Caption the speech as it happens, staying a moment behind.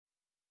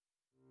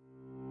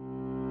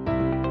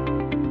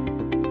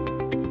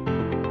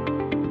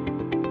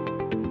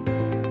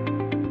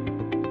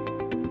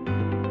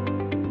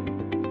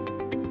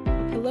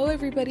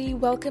everybody.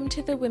 Welcome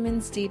to the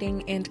Women's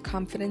Dating and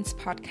Confidence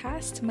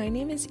Podcast. My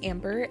name is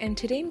Amber, and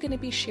today I'm going to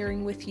be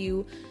sharing with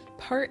you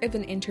part of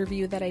an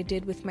interview that I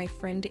did with my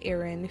friend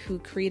Erin, who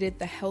created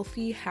the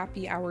Healthy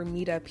Happy Hour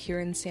meetup here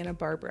in Santa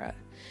Barbara.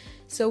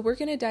 So we're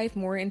going to dive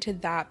more into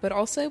that, but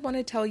also I want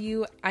to tell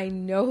you, I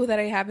know that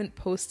I haven't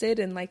posted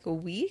in like a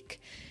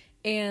week,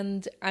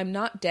 and I'm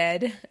not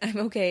dead. I'm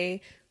okay.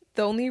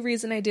 The only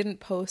reason I didn't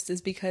post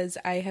is because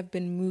I have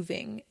been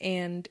moving,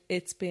 and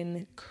it's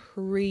been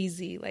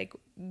crazy, like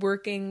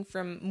working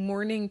from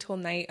morning till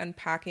night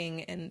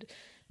unpacking, and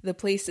the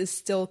place is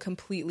still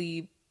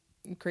completely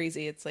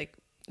crazy. It's like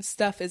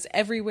stuff is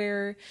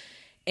everywhere,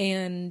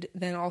 and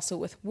then also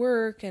with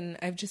work, and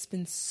I've just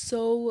been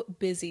so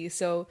busy.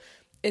 So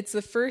it's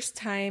the first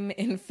time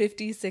in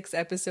 56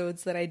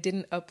 episodes that I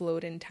didn't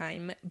upload in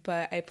time,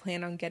 but I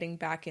plan on getting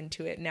back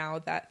into it now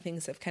that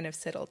things have kind of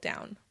settled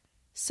down.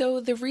 So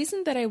the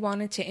reason that I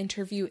wanted to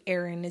interview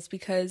Erin is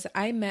because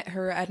I met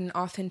her at an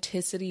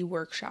authenticity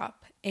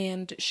workshop,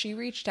 and she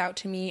reached out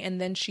to me, and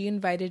then she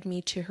invited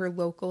me to her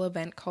local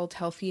event called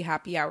Healthy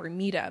Happy Hour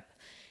Meetup.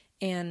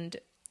 And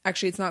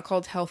actually, it's not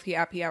called Healthy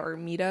Happy Hour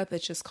Meetup,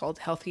 it's just called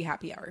Healthy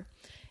Happy Hour.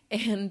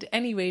 And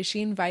anyway,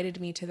 she invited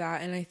me to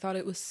that, and I thought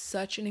it was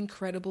such an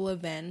incredible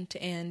event,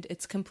 and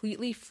it's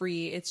completely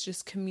free. It's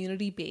just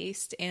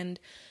community-based, and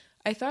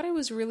I thought it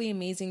was really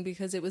amazing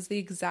because it was the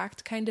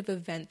exact kind of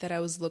event that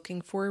I was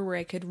looking for, where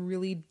I could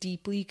really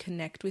deeply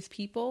connect with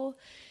people.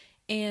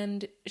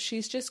 And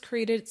she's just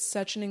created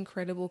such an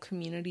incredible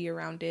community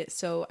around it.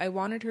 So I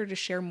wanted her to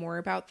share more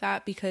about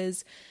that,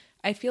 because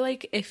I feel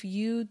like if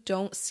you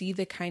don't see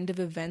the kind of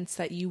events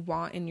that you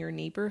want in your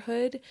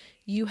neighborhood,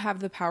 you have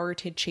the power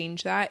to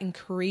change that and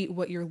create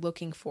what you're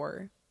looking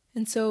for.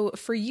 And so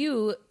for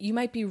you, you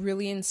might be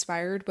really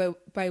inspired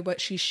by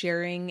what she's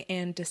sharing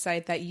and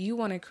decide that you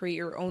want to create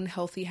your own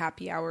Healthy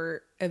Happy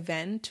Hour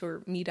event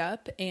or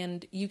meetup,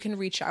 and you can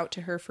reach out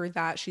to her for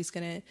that.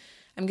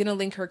 I'm going to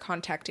link her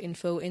contact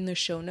info in the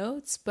show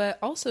notes, but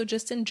also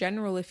just in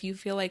general, if you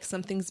feel like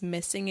something's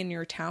missing in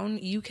your town,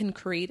 you can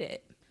create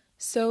it.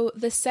 So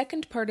the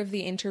second part of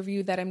the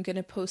interview that I'm going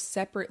to post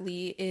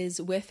separately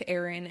is with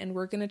Erin, and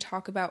we're going to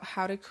talk about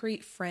how to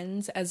create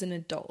friends as an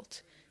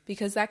adult,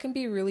 because that can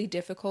be really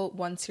difficult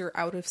once you're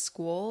out of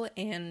school,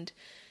 and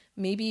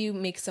maybe you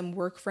make some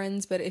work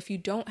friends, but if you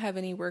don't have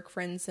any work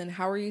friends, then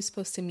how are you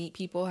supposed to meet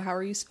people? How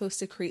are you supposed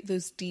to create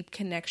those deep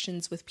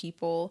connections with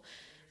people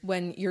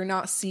when you're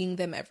not seeing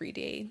them every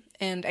day?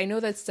 And I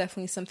know that's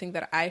definitely something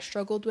that I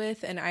struggled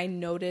with, and I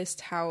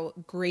noticed how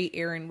great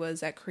Erin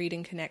was at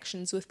creating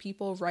connections with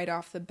people right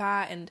off the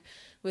bat, and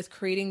with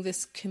creating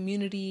this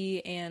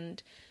community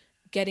and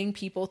getting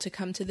people to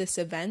come to this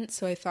event.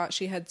 So I thought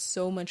she had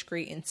so much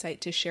great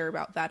insight to share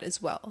about that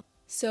as well.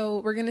 So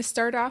we're going to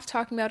start off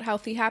talking about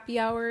Healthy Happy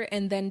Hour,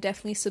 and then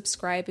definitely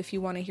subscribe if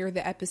you want to hear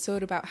the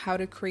episode about how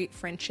to create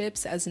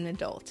friendships as an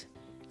adult.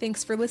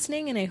 Thanks for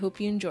listening, and I hope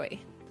you enjoy.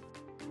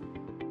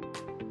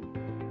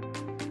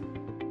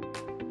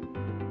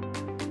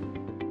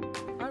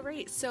 All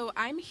right, so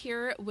I'm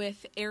here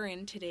with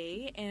Erin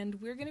today,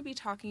 and we're going to be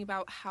talking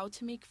about how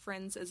to make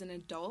friends as an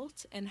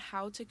adult and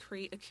how to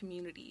create a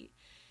community.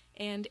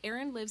 And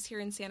Erin lives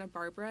here in Santa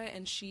Barbara,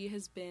 and she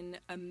has been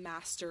a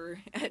master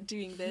at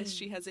doing this.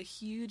 She has a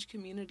huge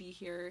community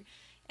here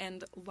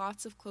and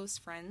lots of close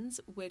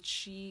friends, which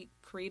she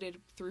created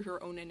through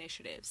her own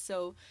initiative.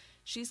 So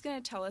she's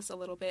going to tell us a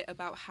little bit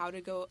about how to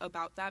go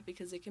about that,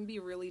 because it can be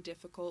really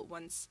difficult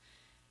once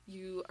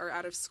you are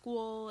out of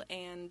school,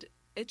 and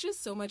it's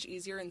just so much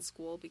easier in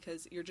school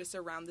because you're just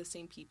around the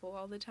same people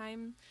all the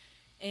time.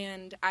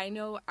 And I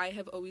know I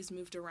have always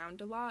moved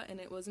around a lot, and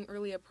it wasn't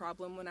really a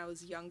problem when I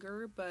was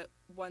younger, but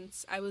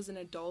once I was an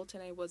adult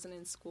and I wasn't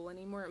in school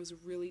anymore, it was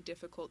really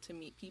difficult to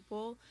meet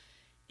people.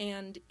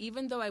 And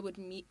even though I would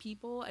meet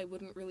people, I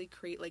wouldn't really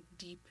create like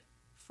deep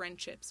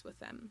friendships with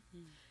them.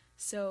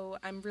 So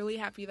I'm really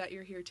happy that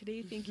you're here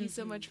today. Thank you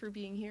so much for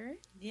being here.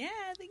 Yeah,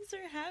 thanks for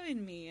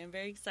having me. I'm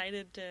very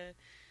excited to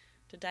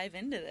dive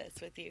into this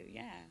with you.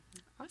 Yeah.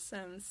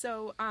 Awesome.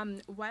 So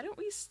why don't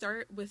we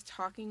start with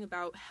talking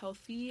about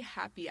Healthy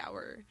Happy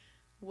Hour?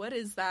 What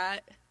is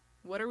that?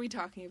 What are we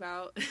talking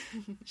about?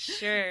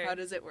 Sure. How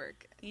does it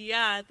work?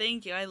 Yeah,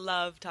 thank you. I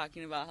love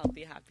talking about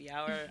Healthy Happy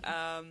Hour.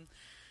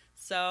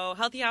 So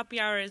Healthy Happy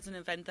Hour is an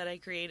event that I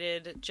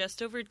created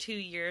just over 2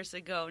 years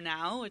ago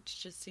now,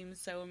 which just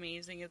seems so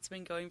amazing. It's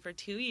been going for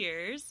 2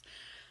 years.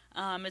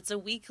 It's a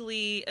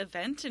weekly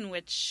event in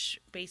which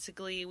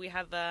basically we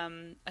have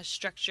a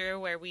structure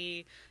where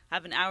we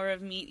have an hour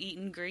of meet, eat,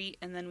 and greet,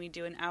 and then we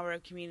do an hour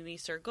of community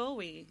circle.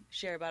 We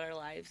share about our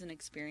lives and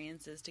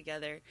experiences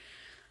together.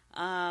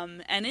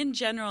 And in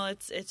general,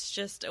 it's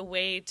just a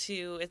way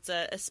to, it's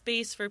a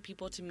space for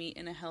people to meet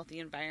in a healthy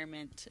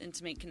environment and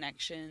to make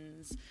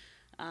connections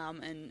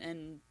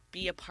and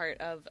be a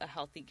part of a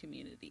healthy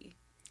community.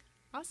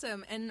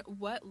 Awesome. And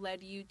what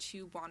led you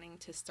to wanting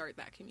to start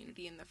that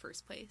community in the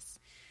first place?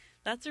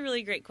 That's a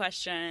really great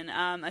question.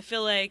 I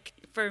feel like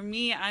for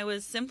me, I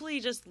was simply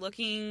just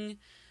looking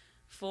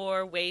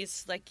for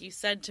ways, like you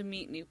said, to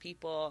meet new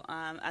people.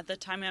 At the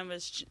time, I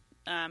was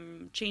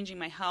changing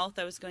my health.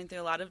 I was going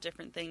through a lot of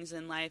different things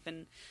in life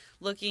and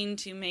looking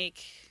to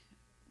make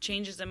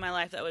changes in my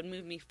life that would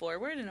move me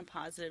forward in a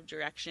positive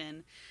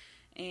direction.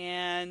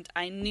 And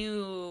I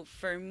knew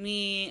for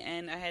me,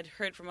 and I had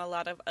heard from a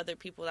lot of other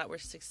people that were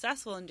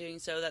successful in doing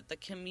so, that the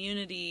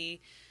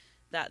community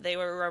that they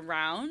were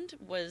around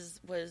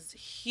was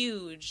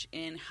huge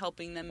in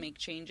helping them make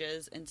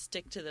changes and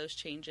stick to those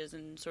changes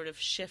and sort of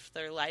shift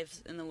their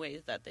lives in the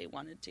ways that they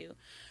wanted to.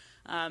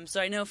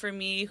 So I know for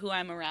me, who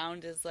I'm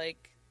around is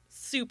like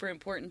super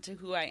important to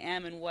who I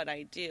am and what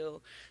I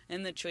do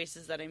and the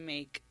choices that I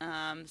make.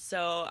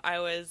 So I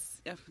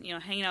was,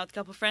 hanging out with a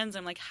couple friends.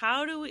 I'm like,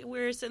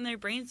 we're sitting there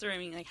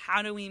brainstorming, like,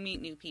 how do we meet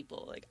new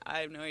people? Like, I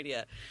have no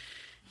idea.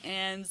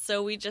 And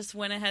so we just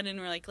went ahead and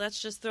we're like, let's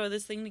just throw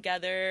this thing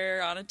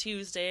together on a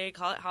Tuesday,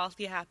 call it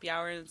Healthy Happy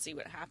Hour, and see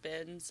what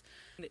happens.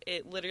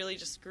 It literally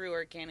just grew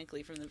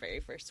organically from the very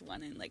first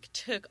one and like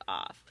took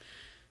off.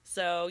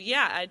 So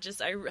yeah,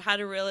 I had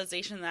a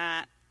realization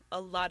that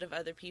a lot of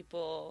other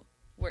people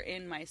were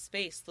in my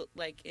space,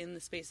 like in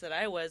the space that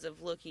I was,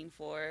 of looking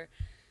for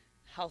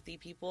healthy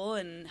people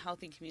and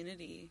healthy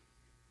community.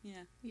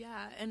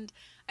 Yeah, and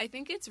I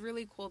think it's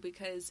really cool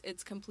because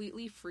it's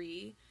completely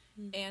free.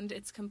 And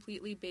it's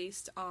completely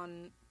based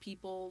on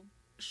people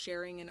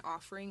sharing and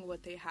offering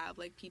what they have.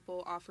 Like,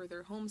 people offer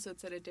their home, so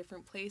it's at a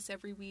different place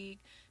every week.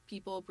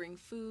 People bring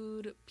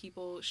food.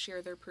 People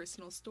share their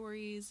personal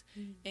stories.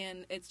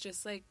 And it's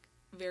just, like,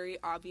 very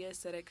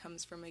obvious that it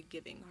comes from a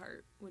giving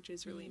heart, which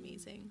is really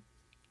amazing.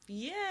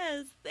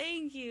 Yes,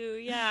 thank you.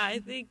 Yeah, I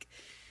think,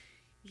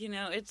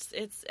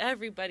 it's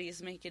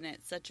everybody's making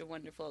it such a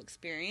wonderful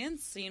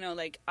experience.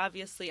 Like,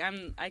 obviously,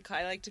 I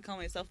like to call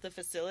myself the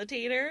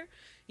facilitator,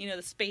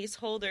 the space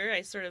holder.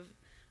 I sort of,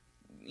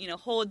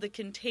 hold the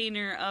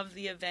container of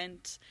the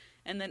event,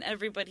 and then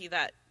everybody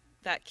that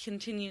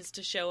continues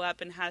to show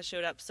up and has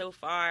showed up so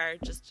far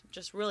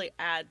just really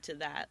add to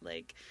that,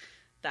 like,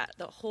 that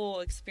the whole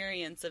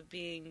experience of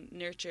being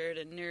nurtured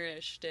and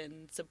nourished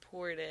and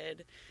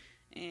supported.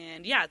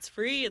 And yeah, it's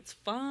free, it's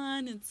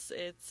fun, it's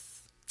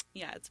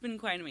been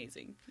quite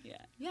amazing.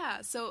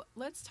 Yeah, so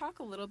let's talk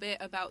a little bit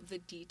about the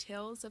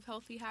details of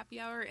Healthy Happy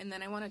Hour, and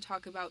then I want to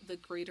talk about the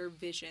greater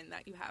vision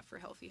that you have for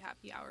Healthy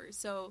Happy Hour.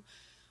 So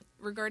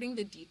regarding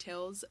the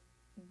details,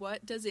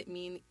 what does it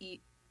mean,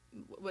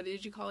 what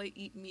did you call it?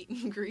 Eat, meet,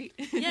 and greet?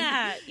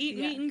 Yeah,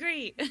 meet, and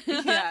greet.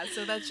 Yeah,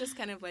 so that's just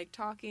kind of like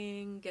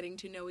talking, getting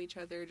to know each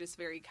other, just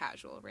very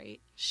casual,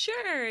 right?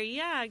 Sure,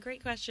 yeah,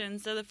 great question.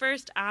 So the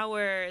first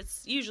hour,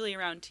 it's usually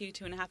around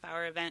 2.5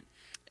 hour event.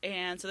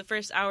 And so the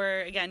first hour,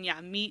 again,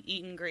 meet,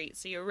 eat, and greet.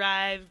 So you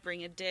arrive,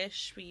 bring a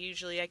dish.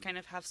 I kind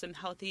of have some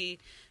healthy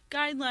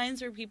guidelines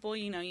for people.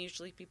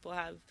 Usually people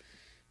have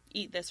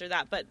eat this or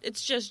that, but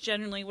it's just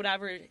generally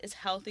whatever is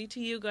healthy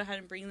to you. Go ahead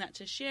and bring that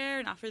to share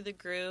and offer the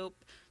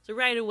group. So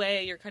right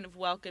away, you're kind of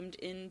welcomed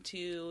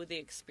into the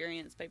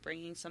experience by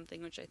bringing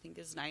something, which I think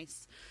is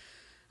nice.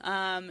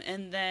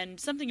 And then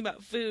something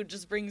about food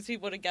just brings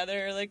people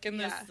together, like in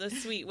this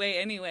sweet way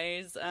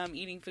anyways.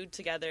 Eating food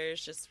together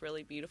is just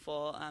really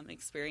beautiful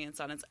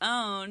experience on its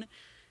own.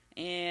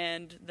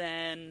 And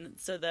then,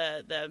 so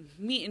the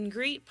meet and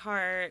greet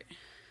part,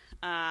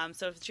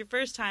 so if it's your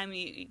first time,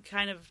 you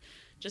kind of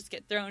just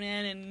get thrown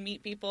in and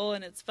meet people,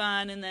 and it's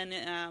fun. And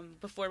then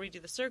before we do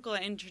the circle, I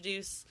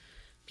introduce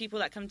people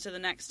that come to the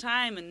next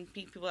time and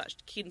people that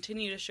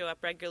continue to show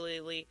up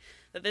regularly,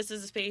 that this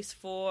is a space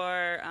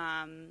for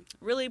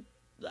really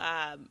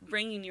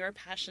bringing your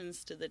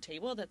passions to the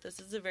table, that this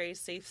is a very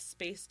safe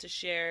space to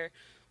share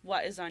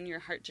what is on your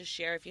heart to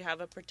share. If you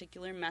have a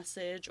particular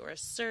message or a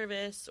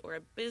service or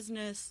a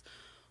business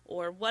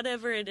or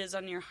whatever it is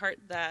on your heart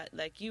that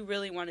like you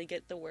really want to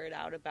get the word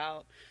out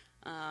about,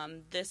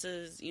 this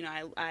is,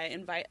 I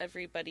invite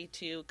everybody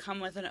to come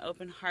with an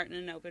open heart and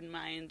an open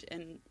mind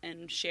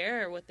and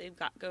share what they've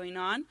got going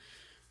on.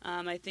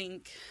 I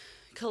think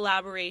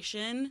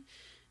collaboration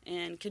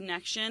and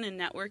connection and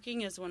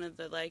networking is one of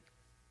the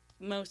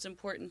most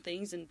important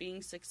things in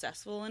being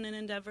successful in an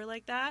endeavor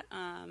like that,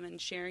 and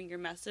sharing your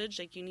message.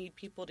 Like, you need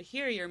people to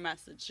hear your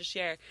message to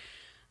share.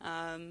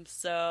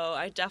 So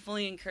I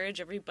definitely encourage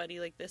everybody,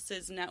 this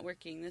is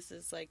networking. This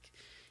is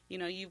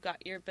you've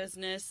got your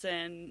business,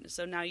 and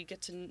so now you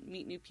get to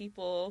meet new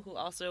people who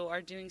also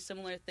are doing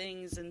similar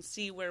things and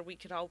see where we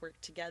could all work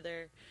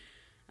together.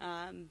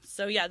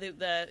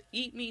 The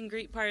eat, meet, and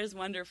greet part is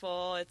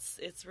wonderful.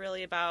 It's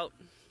really about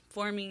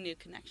forming new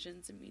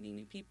connections and meeting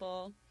new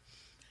people.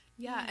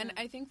 Yeah, and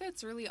I think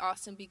that's really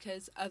awesome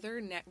because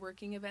other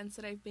networking events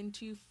that I've been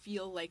to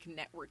feel like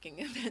networking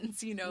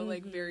events,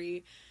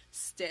 very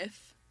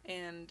stiff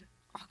and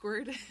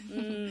awkward.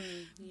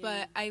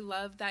 But I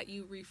love that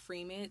you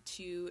reframe it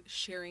to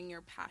sharing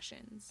your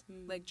passions,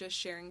 just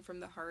sharing from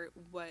the heart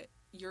what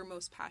you're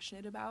most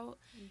passionate about,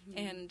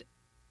 and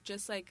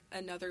just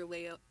another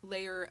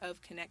layer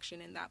of connection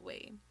in that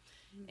way.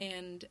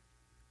 And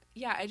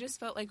I just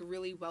felt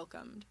really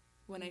welcomed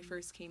when I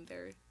first came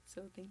there.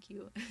 So thank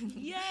you.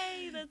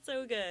 Yay, that's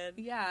so good.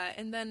 Yeah,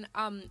 and then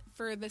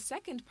for the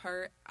second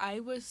part, I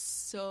was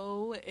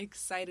so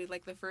excited.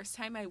 Like the first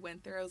time I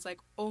went there, I was like,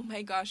 oh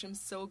my gosh, I'm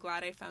so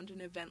glad I found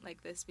an event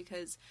like this,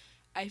 because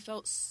I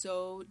felt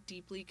so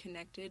deeply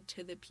connected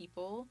to the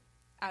people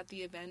at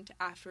the event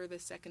after the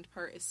second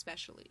part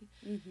especially.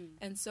 Mm-hmm.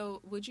 And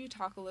so would you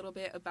talk a little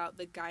bit about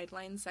the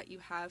guidelines that you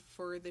have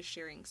for the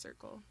sharing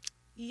circle?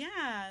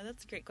 Yeah,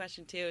 that's a great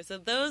question too. So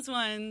those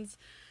ones,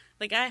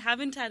 like, I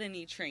haven't had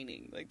any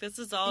training. Like, this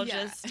is all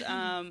just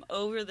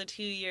over the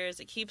 2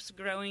 years. It keeps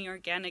growing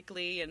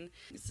organically, and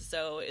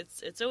so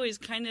it's always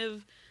kind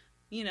of,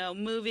 you know,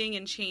 moving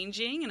and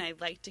changing, and I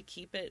like to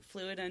keep it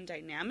fluid and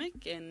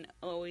dynamic and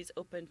always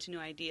open to new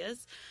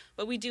ideas.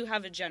 But we do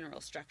have a general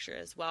structure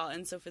as well.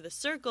 And so for the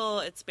circle,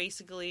 it's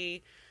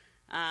basically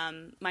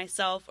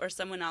myself or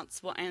someone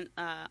else will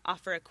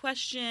offer a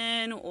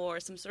question or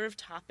some sort of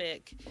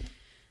topic.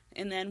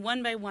 And then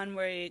one by one,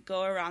 we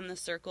go around the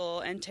circle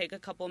and take a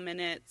couple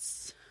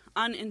minutes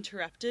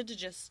uninterrupted to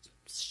just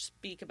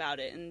speak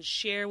about it and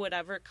share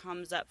whatever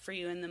comes up for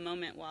you in the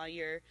moment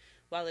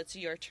while it's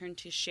your turn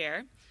to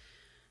share.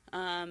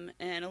 And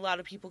a lot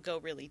of people go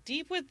really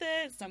deep with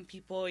it. Some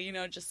people, you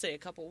know, just say a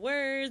couple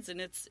words, and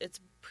it's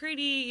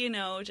pretty, you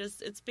know,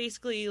 it's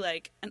basically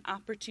like an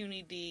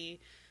opportunity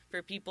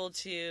for people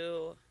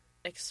to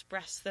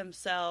express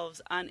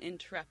themselves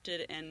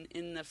uninterrupted and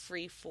in the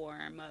free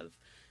form of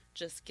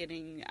just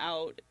getting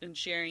out and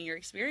sharing your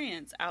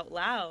experience out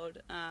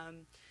loud.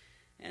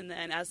 And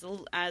then as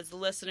the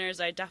listeners,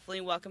 I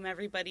definitely welcome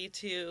everybody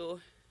to,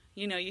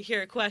 you know, you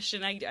hear a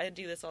question. I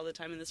do this all the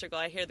time in the circle.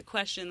 I hear the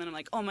question, then I'm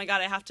like, oh my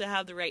God, I have to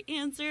have the right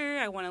answer.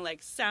 I want to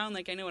like sound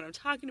like I know what I'm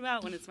talking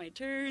about when it's my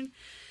turn,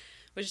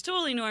 which is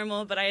totally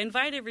normal. But I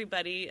invite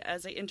everybody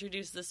as I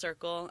introduce the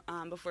circle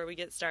before we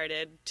get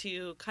started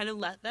to kind of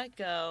let that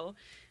go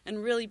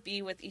and really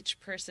be with each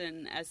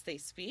person as they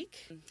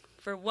speak.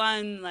 For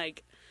one,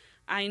 like,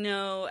 I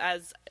know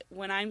as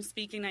when I'm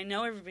speaking, I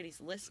know everybody's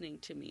listening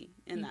to me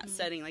in that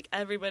setting. Like,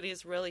 everybody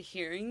is really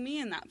hearing me,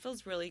 and that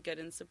feels really good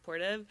and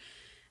supportive.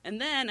 And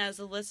then as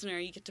a listener,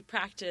 you get to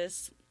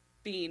practice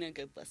being a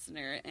good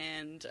listener.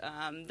 And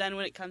then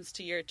when it comes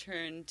to your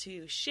turn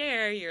to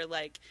share, you're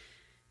like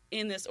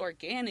in this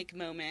organic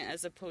moment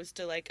as opposed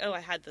to like, oh,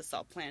 I had this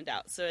all planned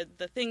out. So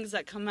the things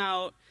that come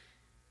out,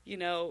 you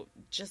know,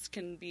 just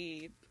can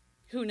be,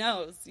 who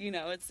knows, you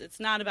know, it's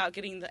not about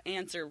getting the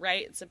answer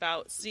right. It's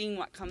about seeing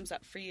what comes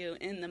up for you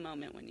in the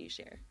moment when you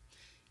share.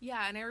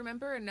 Yeah, and I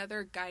remember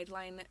another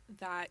guideline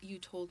that you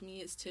told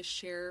me is to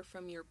share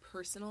from your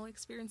personal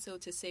experience. So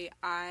to say,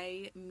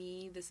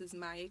 me, this is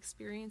my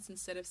experience,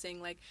 instead of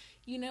saying like,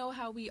 you know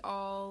how we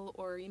all,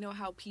 or you know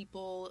how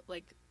people,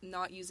 like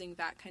not using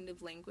that kind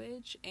of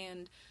language.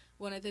 And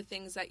one of the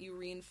things that you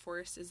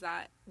reinforce is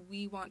that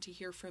we want to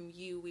hear from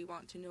you. We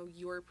want to know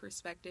your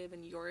perspective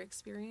and your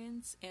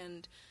experience.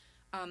 And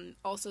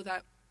also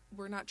that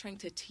we're not trying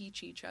to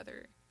teach each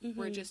other. Mm-hmm.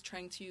 We're just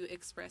trying to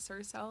express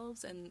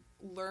ourselves and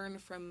learn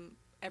from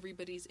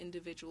everybody's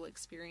individual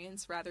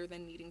experience rather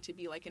than needing to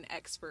be like an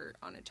expert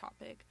on a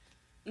topic.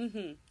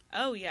 Mm-hmm.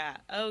 Oh, yeah.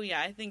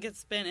 I think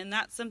it's been, and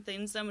that's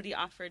something somebody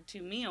offered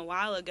to me a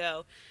while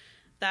ago,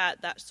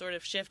 that sort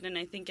of shift, and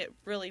I think it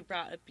really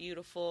brought a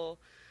beautiful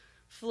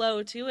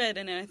flow to it,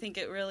 and I think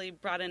it really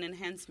brought an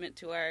enhancement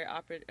to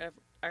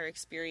our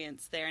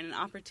experience there, and an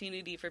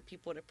opportunity for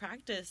people to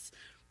practice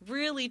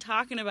really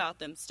talking about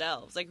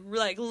themselves, like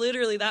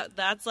literally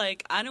that's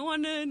like, I don't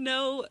want to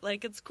know,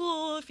 like, it's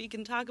cool if you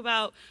can talk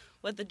about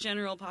what the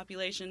general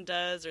population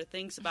does or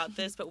thinks about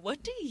this, but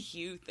what do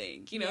you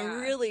think, you know,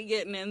 really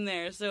getting in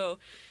there. So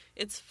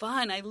it's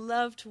fun. I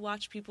love to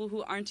watch people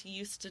who aren't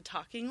used to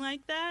talking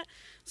like that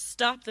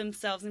stop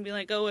themselves and be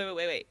like, oh,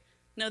 wait,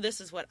 no,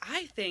 this is what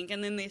I think.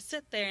 And then they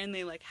sit there and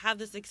they like have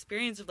this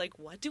experience of like,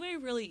 what do I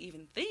really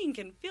even think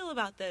and feel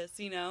about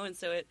this, you know? And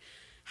so it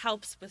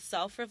helps with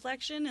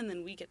self-reflection, and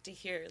then we get to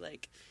hear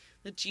like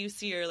the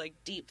juicier, like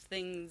deep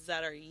things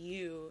that are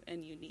you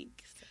and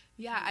unique. So,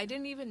 yeah, I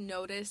didn't even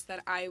notice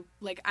that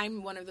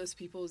I'm one of those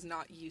people who's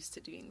not used to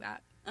doing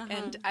that.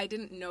 And I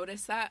didn't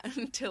notice that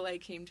until I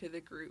came to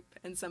the group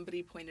and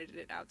somebody pointed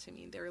it out to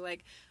me. They were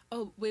like,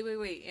 oh,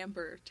 wait,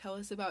 Amber, tell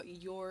us about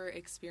your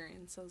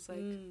experience. I was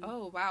like,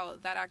 oh, wow,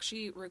 that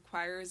actually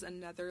requires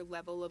another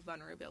level of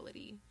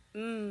vulnerability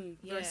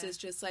versus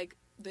just like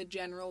the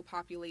general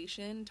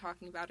population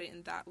talking about it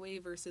in that way,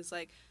 versus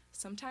like,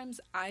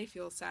 sometimes I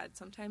feel sad,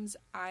 sometimes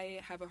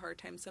I have a hard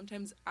time,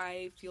 sometimes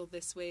I feel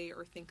this way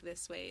or think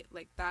this way.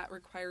 Like, that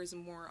requires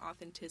more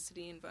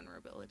authenticity and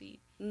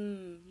vulnerability.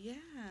 Yeah,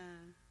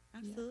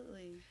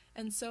 absolutely. Yeah.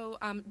 And so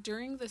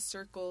during the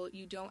circle,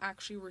 you don't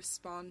actually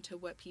respond to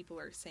what people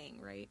are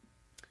saying, right?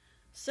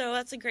 So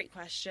that's a great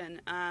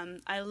question.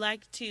 I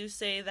like to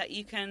say that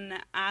you can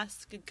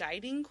ask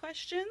guiding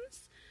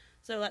questions.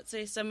 So let's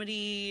say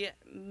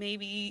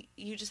maybe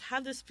you just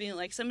have this feeling,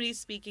 like somebody's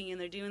speaking and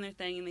they're doing their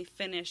thing and they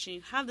finish, and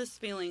you have this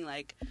feeling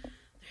like,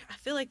 I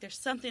feel like there's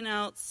something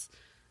else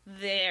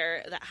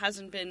there that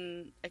hasn't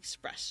been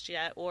expressed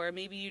yet, or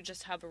maybe you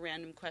just have a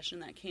random question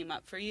that came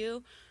up for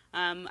you.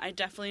 I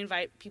definitely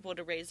invite people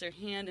to raise their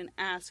hand and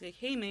ask, like,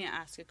 hey, may I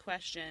ask a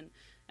question?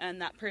 And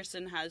that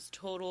person has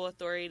total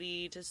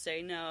authority to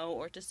say no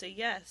or to say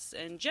yes.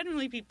 And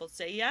generally people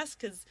say yes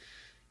because,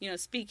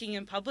 speaking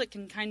in public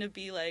can kind of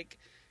be like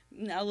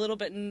a little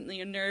bit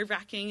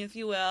nerve-wracking, if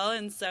you will.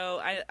 And so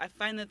I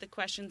find that the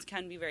questions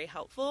can be very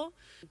helpful.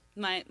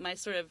 My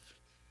sort of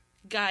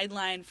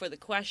guideline for the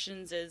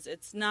questions is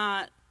it's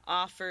not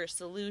offer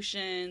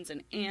solutions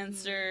and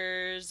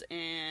answers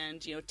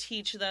and,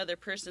 teach the other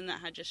person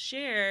that had just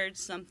shared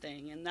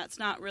something. And that's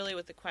not really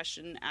what the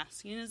question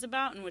asking is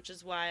about, and which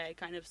is why I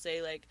kind of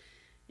say, like,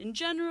 in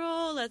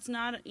general, let's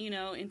not,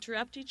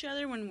 interrupt each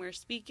other when we're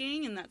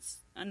speaking. And that's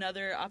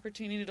another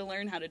opportunity to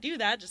learn how to do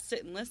that. Just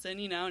sit and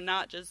listen,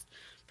 not just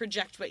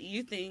project what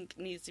you think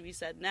needs to be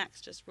said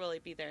next. Just really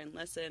be there and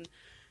listen.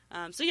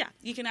 So yeah,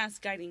 you can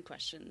ask guiding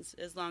questions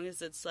as long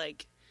as it's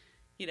like,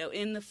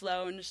 in the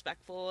flow and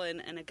respectful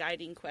and a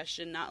guiding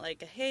question, not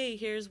like a, hey,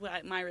 here's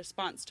my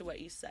response to what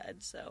you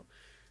said. So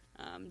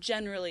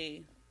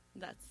generally,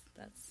 that's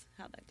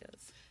how that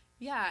goes.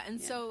 Yeah,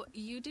 and so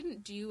you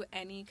didn't do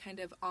any kind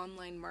of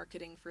online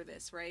marketing for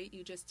this, right?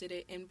 You just did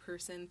it in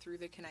person through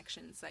the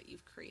connections that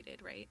you've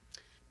created, right?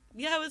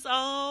 Yeah, it was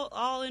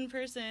all in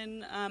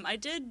person. I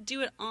did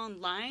do it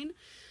online,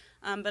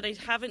 but I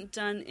haven't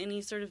done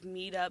any sort of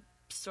meetup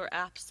or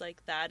apps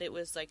like that. It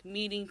was like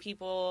meeting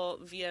people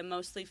via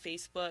mostly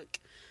Facebook,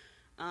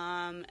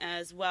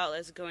 as well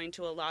as going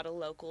to a lot of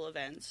local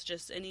events.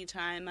 Just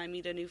anytime I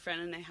meet a new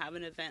friend and I have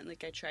an event,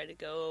 like, I try to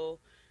go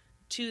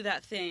to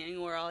that thing,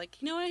 or I'll like,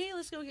 hey,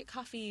 let's go get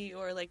coffee,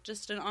 or like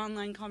just an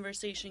online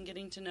conversation,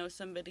 getting to know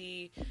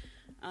somebody.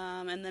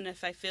 And then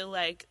if I feel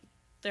like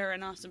they're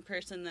an awesome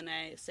person, then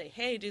I say,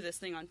 hey, do this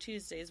thing on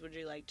Tuesdays, would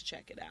you like to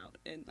check it out?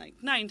 And like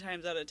 9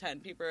 times out of 10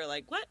 people are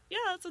like, what? Yeah,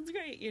 that sounds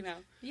great,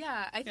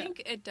 Yeah, I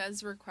think it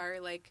does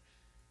require like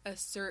a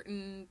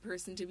certain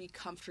person to be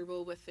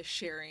comfortable with the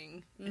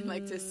sharing and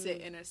like to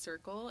sit in a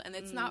circle, and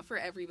it's not for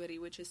everybody,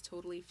 which is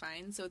totally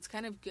fine. So it's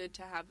kind of good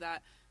to have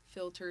that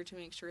filter to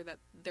make sure that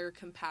they're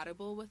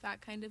compatible with that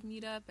kind of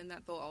meetup, and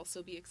that they'll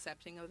also be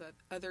accepting of the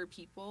other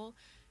people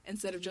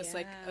instead of just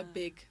like a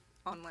big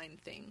online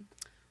thing.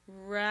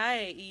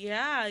 Right.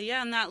 Yeah.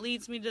 And that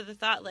leads me to the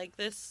thought, like,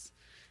 this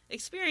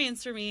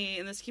experience for me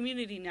and this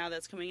community now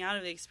that's coming out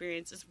of the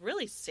experience is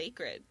really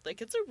sacred.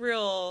 Like, it's a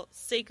real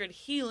sacred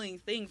healing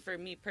thing for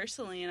me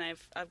personally, and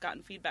I've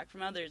gotten feedback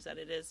from others that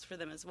it is for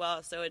them as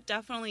well. So it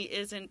definitely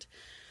isn't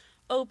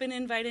open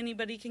invite,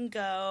 anybody can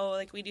go.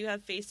 Like, we do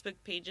have Facebook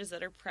pages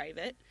that are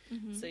private.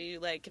 So you,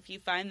 like, if you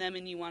find them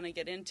and you want to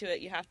get into it,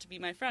 you have to be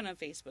my friend on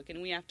Facebook,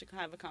 and we have to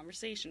have a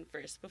conversation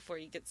first before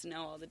you get to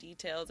know all the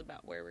details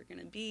about where we're going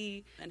to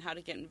be and how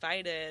to get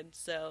invited.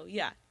 So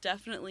yeah,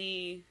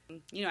 definitely,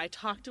 I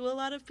talk to a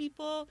lot of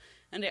people,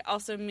 and I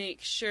also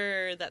make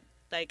sure that,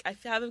 like, I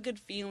have a good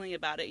feeling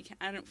about it.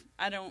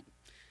 I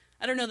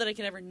don't know that I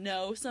can ever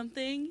know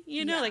something,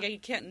 like I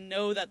can't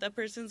know that that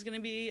person's going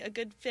to be a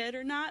good fit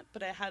or not,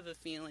 but I have a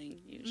feeling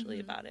usually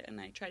about it,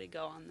 and I try to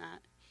go on that.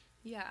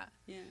 Yeah.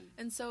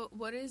 And so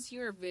what is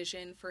your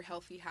vision for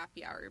Healthy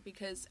Happy Hour?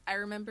 Because I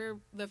remember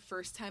the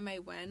first time I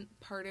went,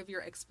 part of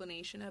your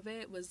explanation of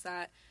it was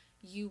that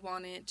you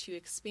want it to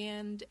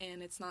expand,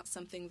 and it's not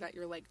something that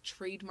you're like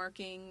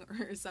trademarking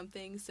or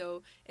something.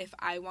 So if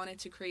I wanted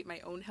to create my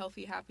own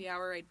Healthy Happy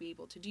Hour, I'd be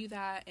able to do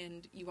that,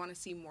 and you want to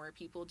see more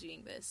people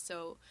doing this.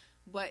 So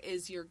what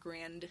is your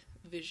grand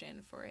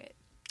vision for it?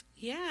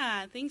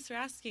 Yeah, thanks for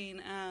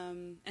asking,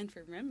 and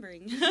for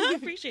remembering. I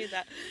appreciate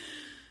that.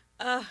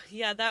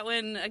 Yeah, that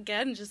one,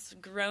 again,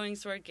 just growing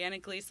so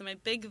organically. So my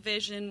big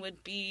vision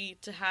would be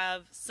to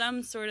have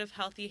some sort of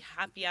Healthy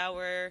Happy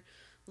Hour,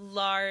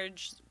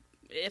 large,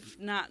 if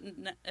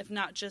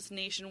not just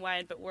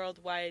nationwide, but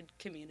worldwide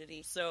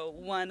community. So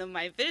one of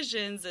my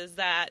visions is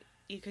that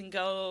you can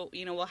go,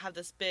 we'll have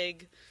this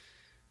big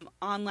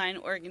online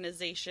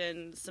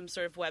organization, some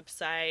sort of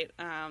website,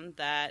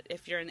 that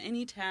if you're in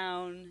any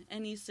town,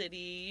 any city,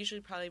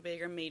 usually probably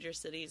bigger major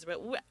cities, but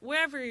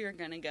wherever you're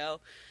going to go,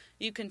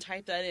 you can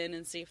type that in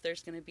and see if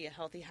there's going to be a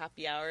Healthy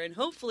Happy Hour, and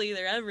hopefully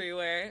they're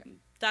everywhere.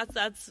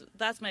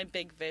 That's my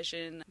big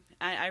vision.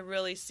 I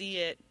really see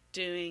it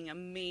doing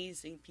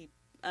amazing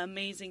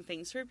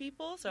things for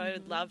people, so I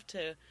would love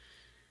to,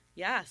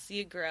 see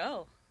it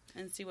grow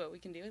and see what we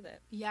can do with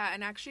it. Yeah,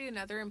 and actually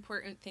another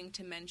important thing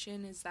to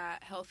mention is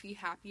that Healthy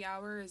Happy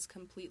Hour is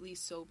completely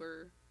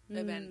sober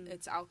event.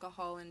 It's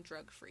alcohol and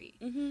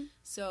drug-free.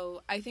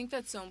 So I think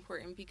that's so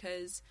important,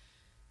 because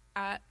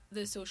at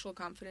the Social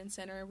Confidence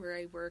Center where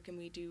I work and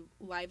we do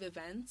live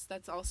events,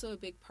 that's also a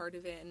big part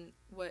of it. And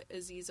what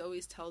Aziz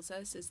always tells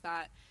us is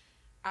that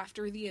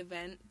after the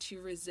event,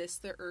 to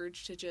resist the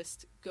urge to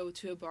just go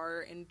to a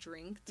bar and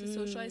drink to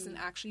socialize, and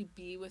actually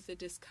be with the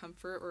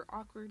discomfort or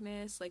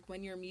awkwardness, like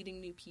when you're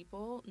meeting new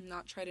people,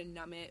 not try to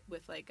numb it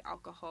with like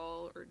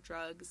alcohol or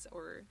drugs,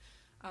 or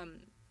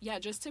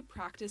just to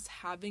practice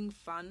having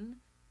fun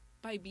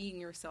by being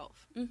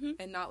yourself,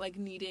 and not like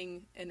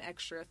needing an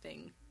extra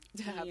thing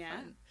to have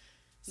fun.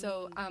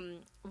 So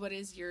what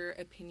is your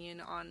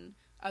opinion on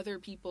other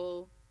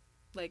people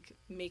like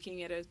making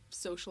it a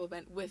social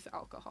event with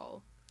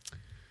alcohol?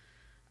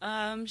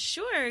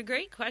 Sure.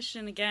 Great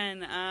question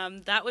again.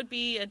 That would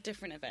be a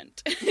different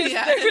event.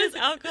 Yeah. If there is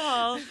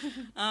alcohol,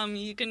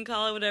 you can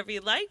call it whatever you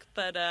like,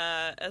 but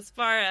as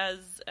far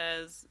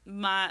as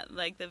my,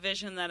 like, the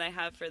vision that I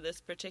have for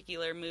this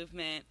particular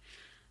movement,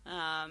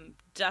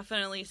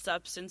 definitely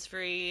substance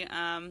free.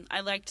 I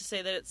like to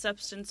say that it's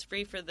substance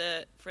free for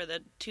the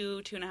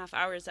 2.5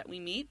 hours that we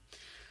meet.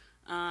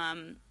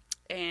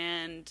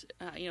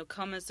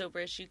 Come as sober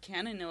as you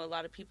can. I know a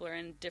lot of people are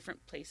in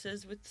different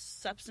places with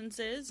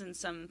substances, and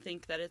some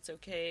think that it's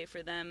okay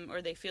for them,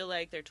 or they feel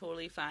like they're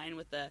totally fine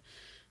with the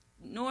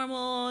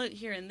normal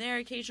here and there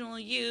occasional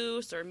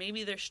use, or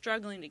maybe they're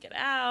struggling to get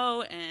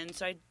out. And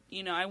so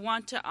I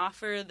want to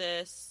offer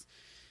this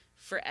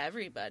for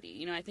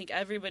everybody. I think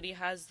everybody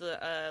has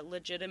the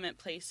legitimate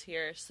place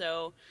here.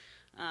 So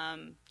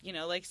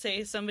like,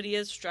 say somebody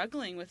is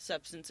struggling with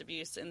substance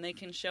abuse and they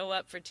can show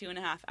up for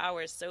 2.5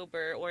 hours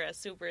sober, or as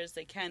sober as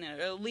they can,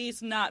 or at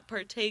least not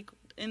partake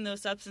in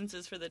those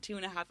substances for the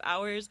 2.5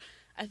 hours.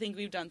 I think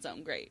we've done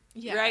something great.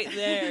 Yeah. Right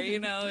there,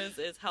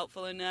 is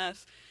helpful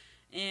enough.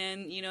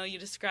 And, you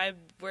describe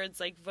words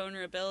like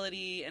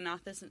vulnerability and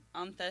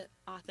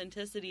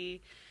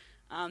authenticity.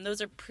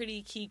 Those are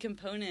pretty key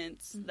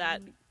components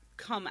that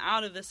come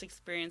out of this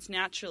experience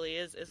naturally,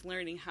 is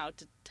learning how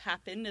to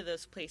tap into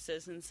those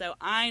places. And so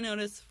I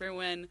notice for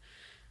when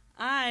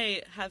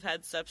I have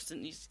had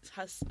substance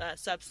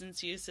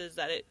uses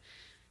that it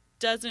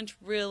doesn't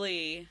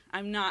really,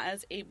 I'm not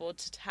as able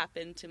to tap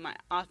into my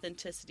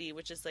authenticity,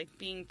 which is like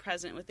being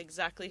present with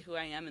exactly who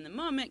I am in the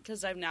moment,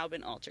 because I've now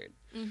been altered.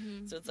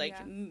 So it's like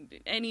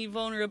any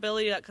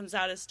vulnerability that comes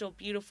out is still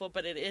beautiful,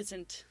 but it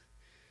isn't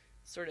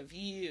sort of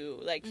you.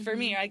 Like, for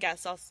me, I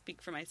guess I'll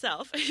speak for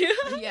myself.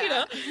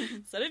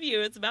 Instead of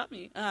you, it's about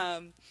me.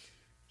 I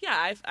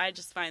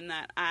just find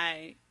that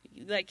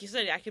like you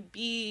said, I could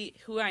be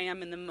who I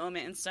am in the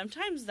moment, and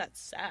sometimes that's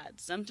sad.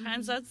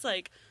 Sometimes that's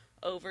like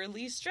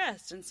overly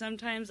stressed, and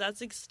sometimes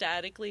that's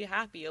ecstatically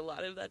happy. A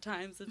lot of the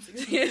times it's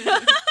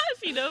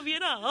if you know me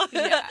at all.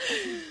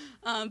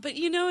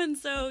 And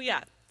so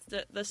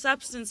the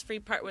substance free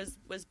part was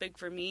big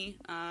for me,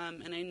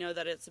 and I know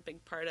that it's a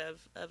big part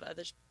of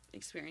others'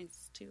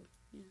 experience too.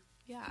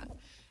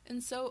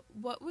 And so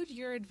what would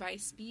your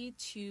advice be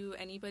to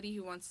anybody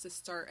who wants to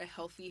start a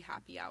healthy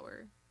happy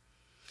hour?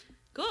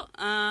 Cool.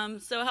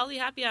 So healthy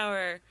happy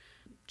hour,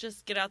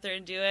 just get out there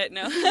and do it.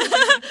 No.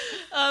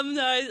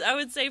 I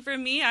would say for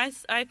me, I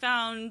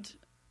found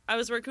I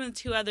was working with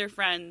 2 other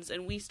friends,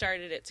 and we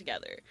started it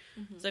together.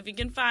 So if you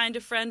can find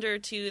a friend or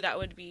 2 that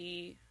would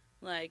be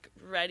like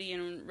ready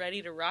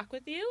to rock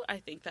with you, I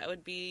think that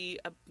would be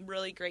a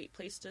really great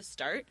place to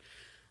start.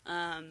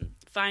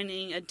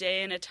 Finding a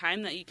day and a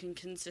time that you can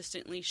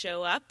consistently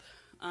show up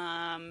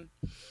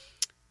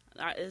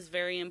that is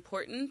very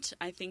important.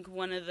 I think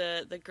one of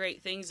the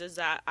great things is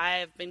that I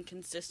have been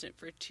consistent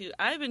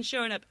I've been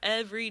showing up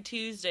every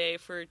Tuesday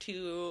for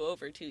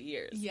over 2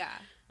 years.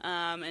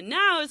 And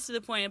now it's to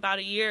the point, about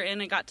a year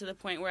in, I got to the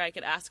point where I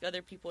could ask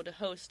other people to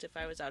host if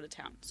I was out of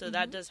town. So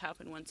that does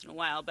happen once in a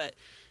while, but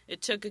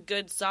it took a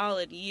good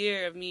solid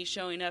year of me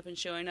showing up and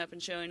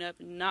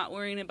not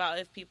worrying about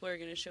if people are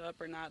going to show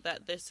up or not,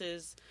 that this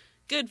is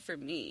good for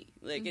me.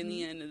 Like, in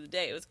the end of the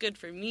day, it was good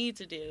for me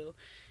to do.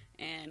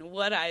 And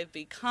what I've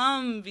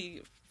become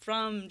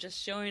from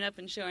just showing up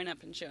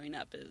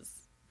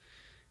is,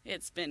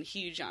 it's been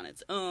huge on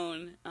its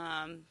own.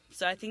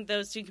 So I think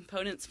those 2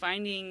 components,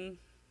 finding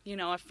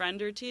a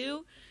friend or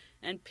 2,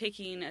 and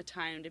picking a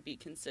time to be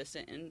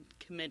consistent and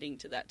committing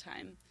to that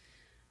time.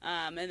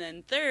 And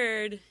then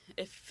third,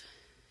 if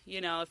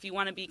you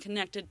want to be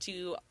connected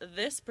to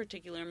this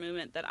particular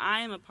movement that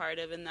I am a part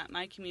of and that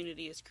my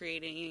community is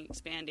creating and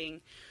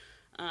expanding,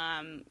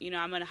 I'm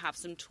going to have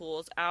some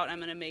tools out. I'm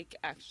going to make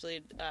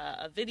actually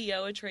a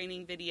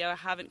training video. I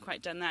haven't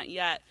quite done that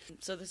yet.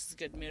 So this is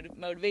good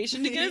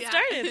motivation to get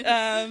started.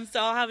 So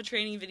I'll have a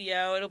training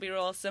video. It'll be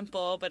real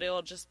simple, but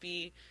it'll just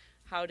be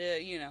how to,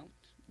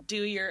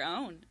 do your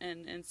own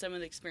and some of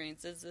the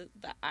experiences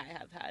that I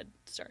have had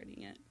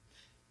starting it.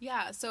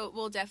 Yeah, so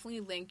we'll definitely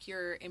link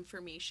your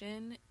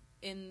information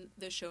in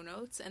the show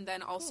notes. And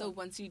then also,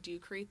 once you do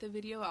create the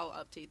video, I'll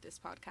update this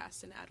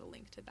podcast and add a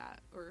link to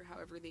that, or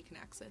however they can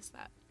access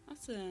that.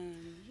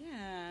 Awesome.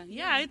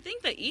 Yeah, I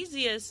think the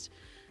easiest,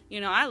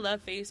 I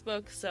love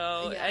Facebook,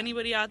 so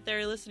anybody out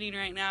there listening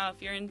right now,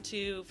 if you're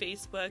into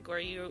Facebook or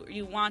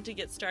you want to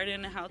get started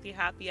in a healthy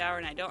happy hour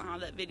and I don't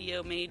have that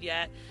video made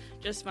yet,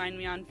 just find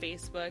me on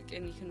Facebook,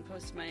 and you can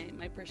post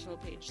my personal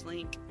page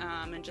link,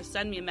 and just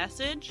send me a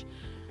message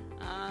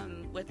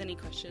with any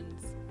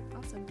questions.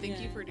 Awesome. Thank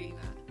you for doing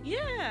that.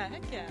 Yeah,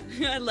 heck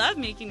yeah. I love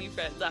making new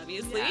friends,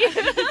 obviously.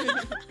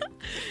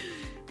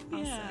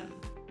 Awesome.